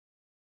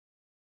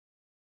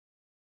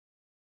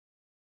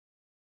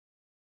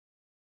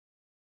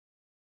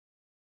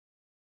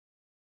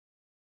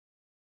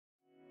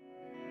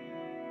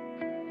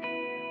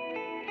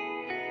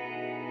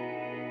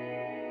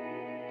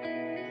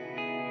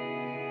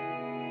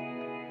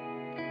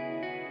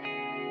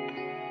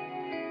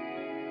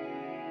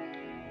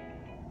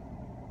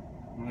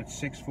At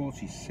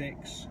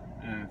 6:46,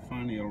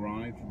 finally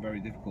arrived. Very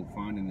difficult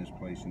finding this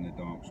place in the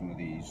dark. Some of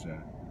these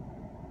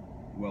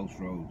Welsh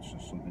roads are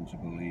something to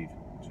believe,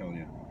 I tell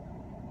you.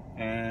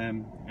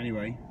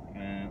 Anyway,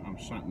 I'm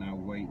sat now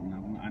waiting.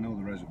 I know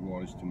the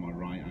reservoir is to my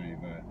right.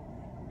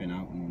 I've been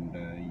out and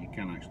you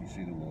can actually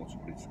see the water,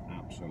 but it's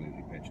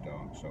absolutely pitch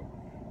dark. So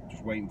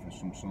just waiting for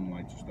some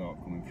sunlight to start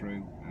coming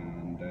through,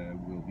 and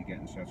we'll be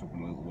getting set up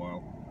in a little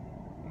while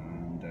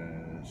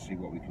and see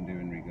what we can do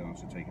in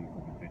regards to taking a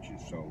couple of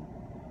pictures. So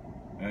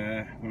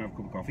I'm gonna have a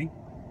cup of coffee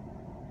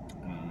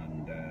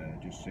and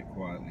just sit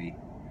quietly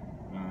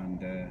and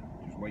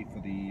just wait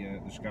for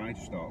the sky to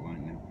start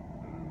lightening,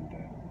 and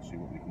see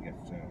what we can get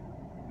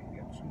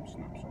some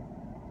snaps of.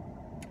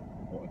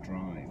 What a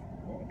drive!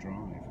 What a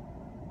drive!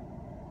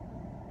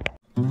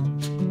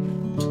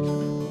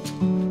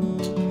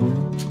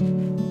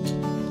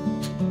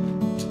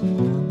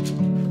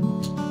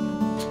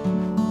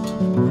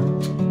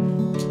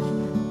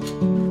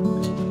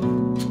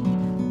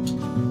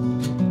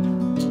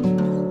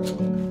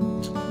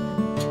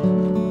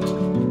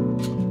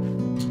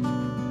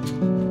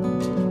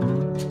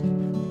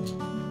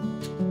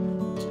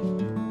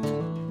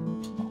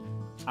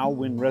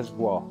 Alwem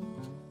Reservoir,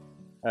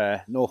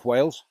 North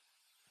Wales.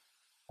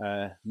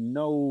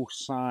 No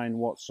sign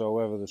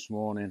whatsoever this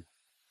morning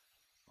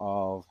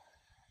of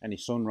any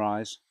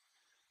sunrise.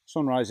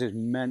 Sunrise is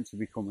meant to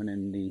be coming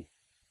in the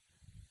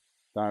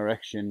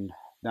direction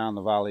down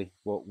the valley,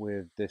 but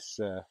with this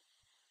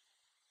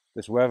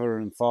this weather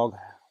and fog,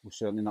 we're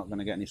certainly not going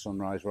to get any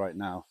sunrise right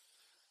now.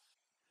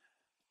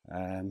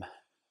 A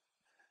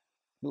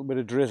little bit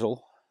of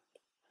drizzle,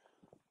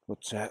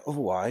 but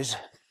otherwise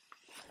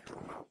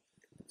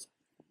it's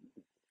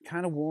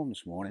kind of warm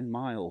this morning,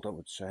 mild I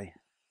would say.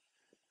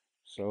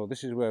 So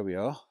this is where we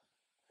are.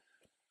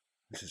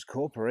 This is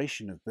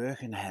Corporation of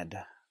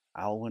Birkenhead,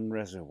 Alwem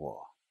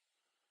Reservoir,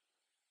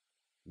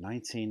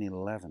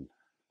 1911.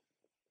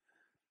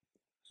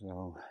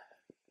 So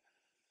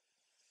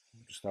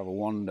just have a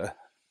wander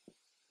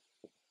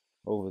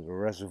over the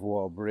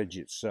reservoir bridge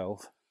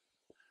itself,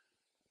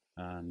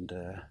 and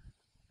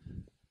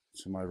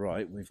to my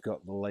right we've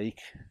got the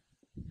lake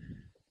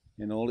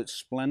in all its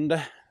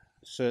splendour,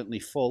 certainly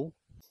full.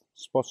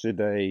 Spotted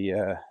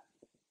a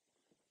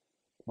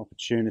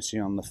opportunity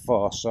on the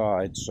far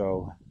side,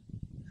 so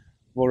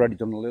I've already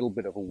done a little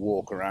bit of a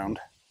walk around,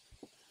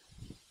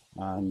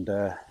 and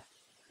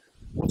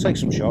we'll take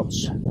some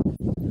shots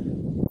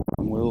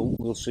and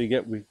we'll see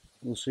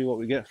what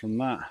we get from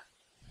that.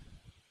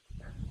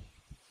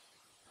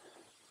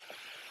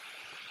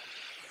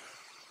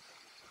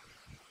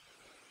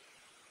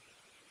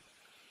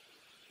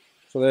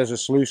 So there's the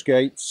sluice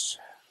gates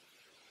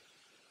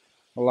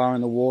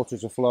allowing the water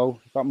to flow.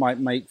 That might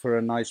make for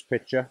a nice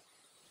picture.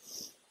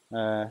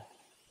 So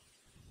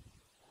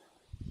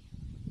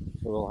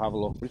we'll have a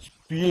look. It's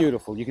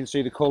beautiful. You can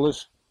see the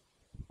colours.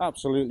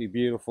 Absolutely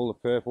beautiful. The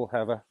purple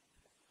heather,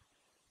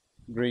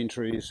 green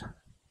trees,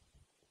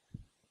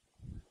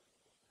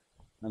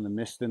 and the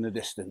mist in the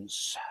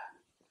distance.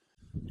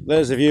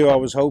 There's the view I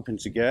was hoping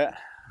to get,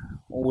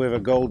 with a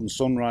golden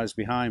sunrise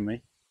behind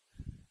me,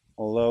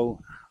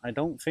 although I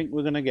don't think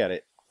we're going to get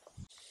it.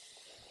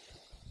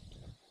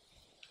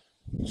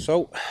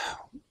 So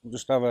we'll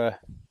just have a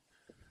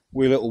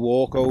wee little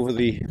walk over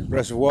the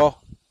reservoir,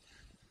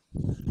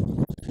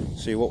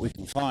 see what we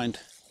can find.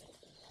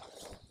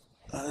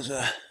 There's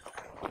a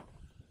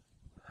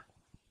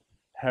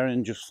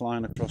heron just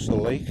flying across the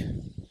lake.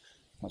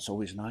 That's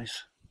always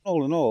nice.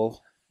 All in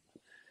all,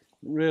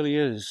 it really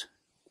is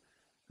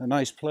a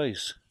nice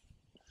place.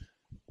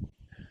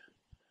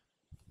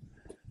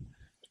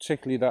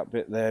 Particularly that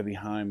bit there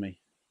behind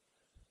me.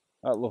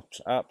 That looks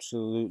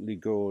absolutely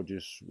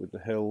gorgeous with the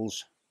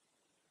hills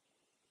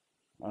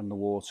and the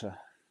water.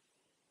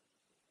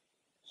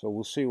 So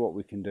we'll see what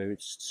we can do.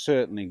 It's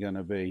certainly going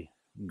to be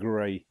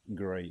grey,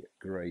 grey,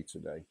 grey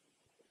today.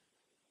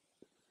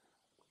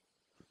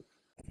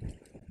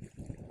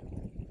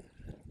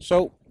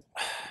 So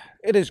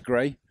it is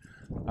grey,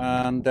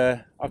 and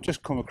I've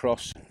just come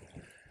across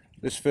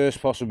this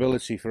first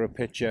possibility for a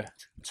picture.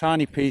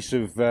 Tiny piece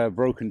of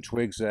broken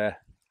twigs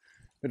there,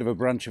 bit of a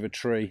branch of a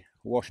tree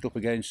washed up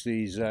against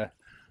these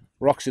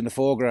rocks in the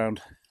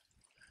foreground.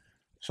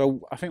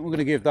 So I think we're going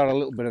to give that a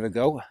little bit of a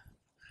go.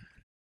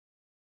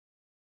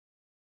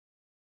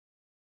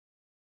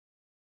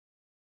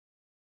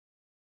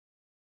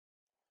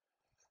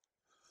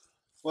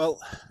 Well,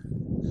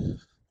 the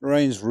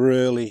rain's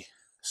really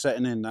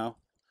setting in now.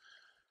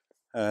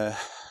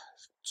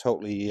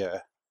 Totally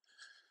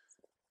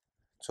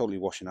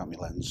washing out my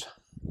lens.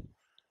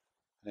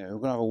 Yeah, we're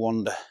gonna have a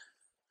wander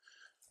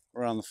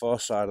around the far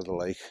side of the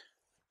lake.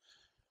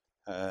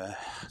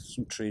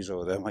 Some trees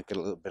over there might get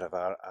a little bit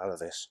out of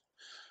this,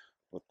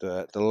 but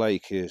the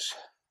lake is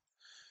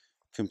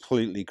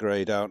completely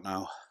greyed out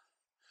now.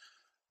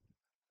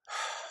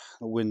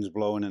 The wind's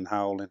blowing and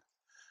howling,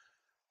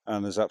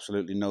 and there's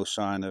absolutely no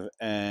sign of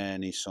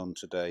any sun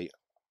today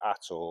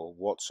at all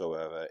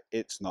whatsoever.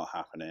 It's not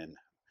happening.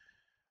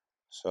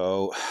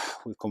 So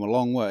we've come a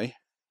long way,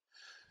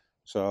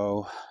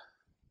 So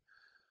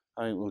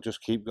I think we'll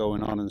just keep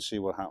going on and see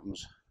what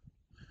happens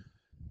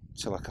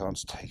until I can't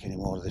take any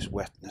more of this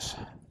wetness.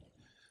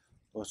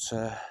 But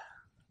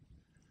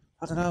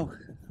I don't know.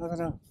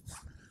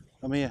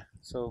 I'm here,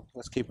 so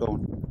let's keep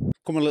going.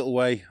 Come a little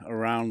way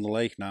around the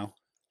lake now.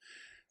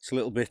 It's a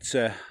little bit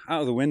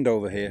out of the wind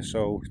over here,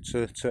 so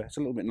it's a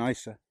little bit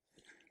nicer.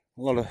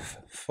 A lot of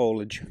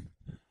foliage,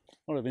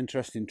 a lot of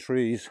interesting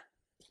trees.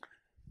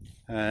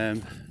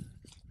 So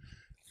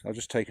I've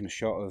just taken a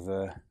shot of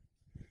a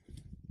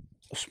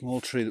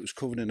small tree that was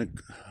covered in a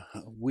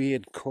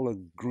weird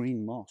coloured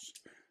green moss.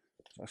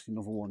 There's actually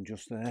another one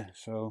just there,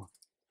 so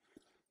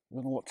I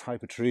don't know what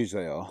type of trees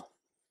they are,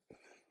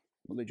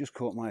 but they just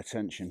caught my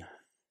attention.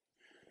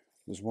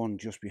 There's one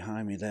just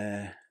behind me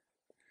there.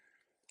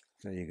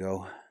 There you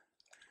go.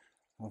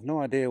 I've no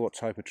idea what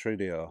type of tree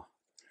they are.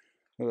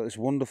 They've got this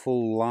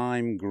wonderful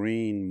lime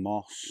green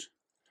moss.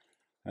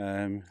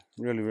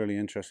 Really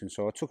interesting.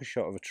 So I took a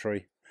shot of a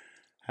tree.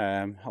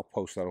 I'll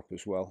post that up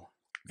as well.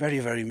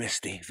 Very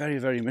misty,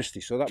 very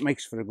misty. So that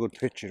makes for a good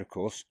picture, of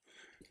course.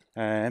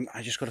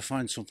 I just got to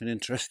find something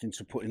interesting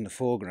to put in the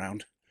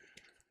foreground.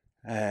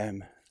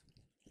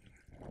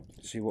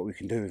 See what we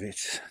can do with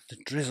it. The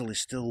drizzle is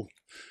still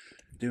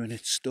doing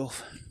its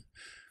stuff.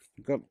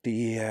 We've got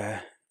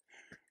the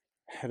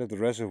head of the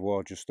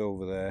reservoir just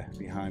over there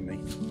behind me.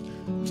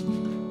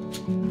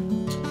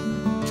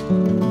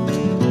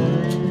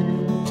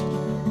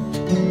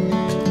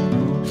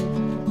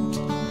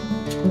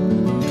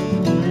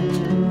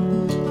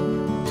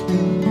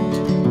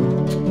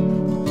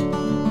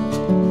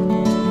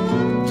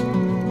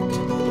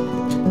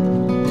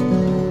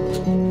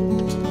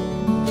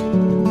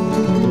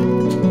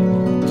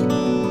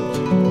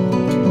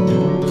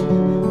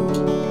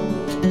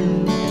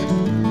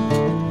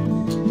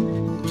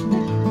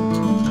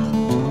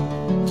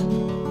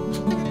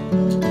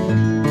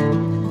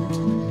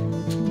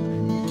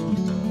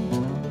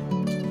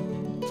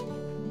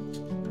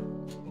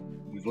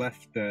 We've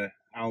left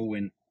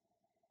Alwem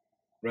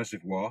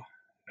Reservoir,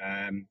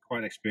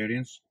 quite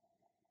experienced,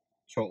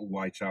 total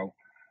whiteout.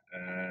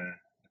 The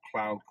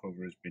cloud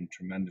cover has been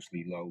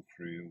tremendously low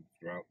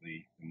throughout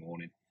the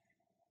morning.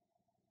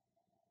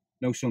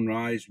 No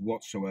sunrise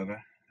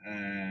whatsoever,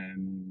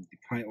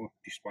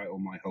 despite all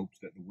my hopes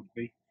that there would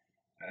be.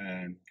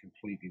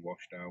 Completely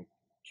washed out.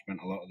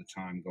 Spent a lot of the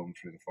time going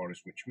through the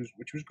forest,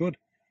 which was good.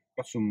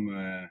 Got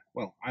some,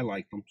 well, I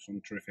like them,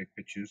 some terrific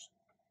pictures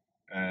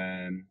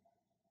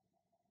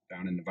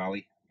down in the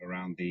valley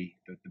around the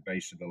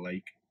base of the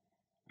lake,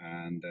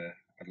 and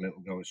had a little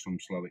go at some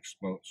slow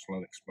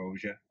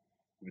exposure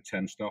with a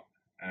 10 stop.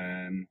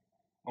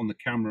 On the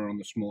camera on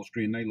the small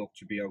screen, they look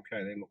to be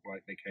okay. They look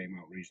like they came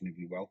out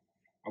reasonably well.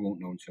 I won't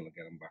know until I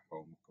get them back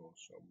home, of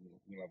course, so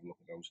we'll have a look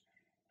at those.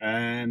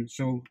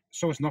 So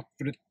it's not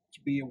for it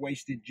to be a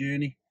wasted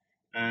journey,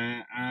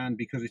 and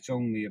because it's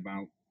only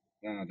about,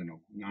 I don't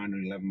know, 9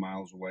 or 11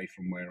 miles away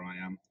from where I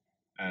am,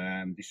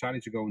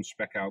 decided to go and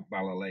spec out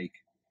Bala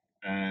Lake.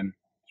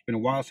 It's been a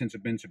while since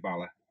I've been to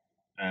Bala,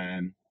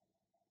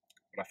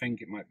 but I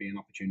think it might be an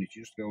opportunity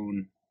just to go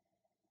and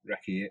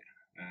recce it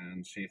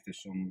and see if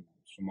there's some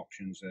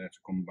options there to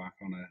come back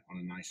on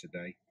a nicer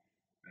day.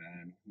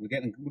 We're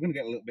going to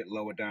get a little bit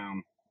lower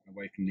down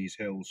away from these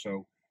hills,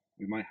 so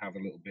we might have a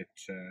little bit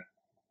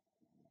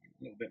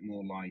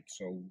more light,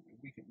 so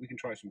we can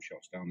try some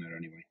shots down there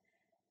anyway.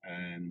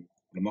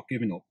 But I'm not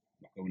giving up,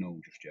 I'm not going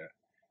home just yet.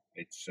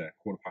 It's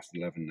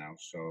 11:15 now,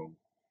 so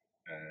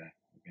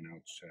we've been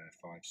out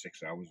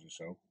 5-6 hours or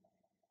so.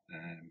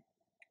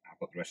 I've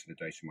got the rest of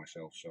the day to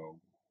myself, so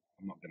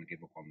I'm not going to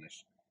give up on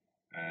this.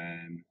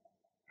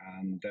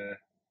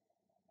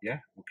 Yeah,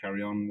 we'll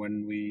carry on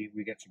when we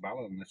get to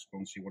Bala, and let's go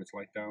and see what it's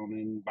like down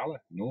in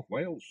Bala, North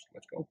Wales.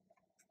 Let's go.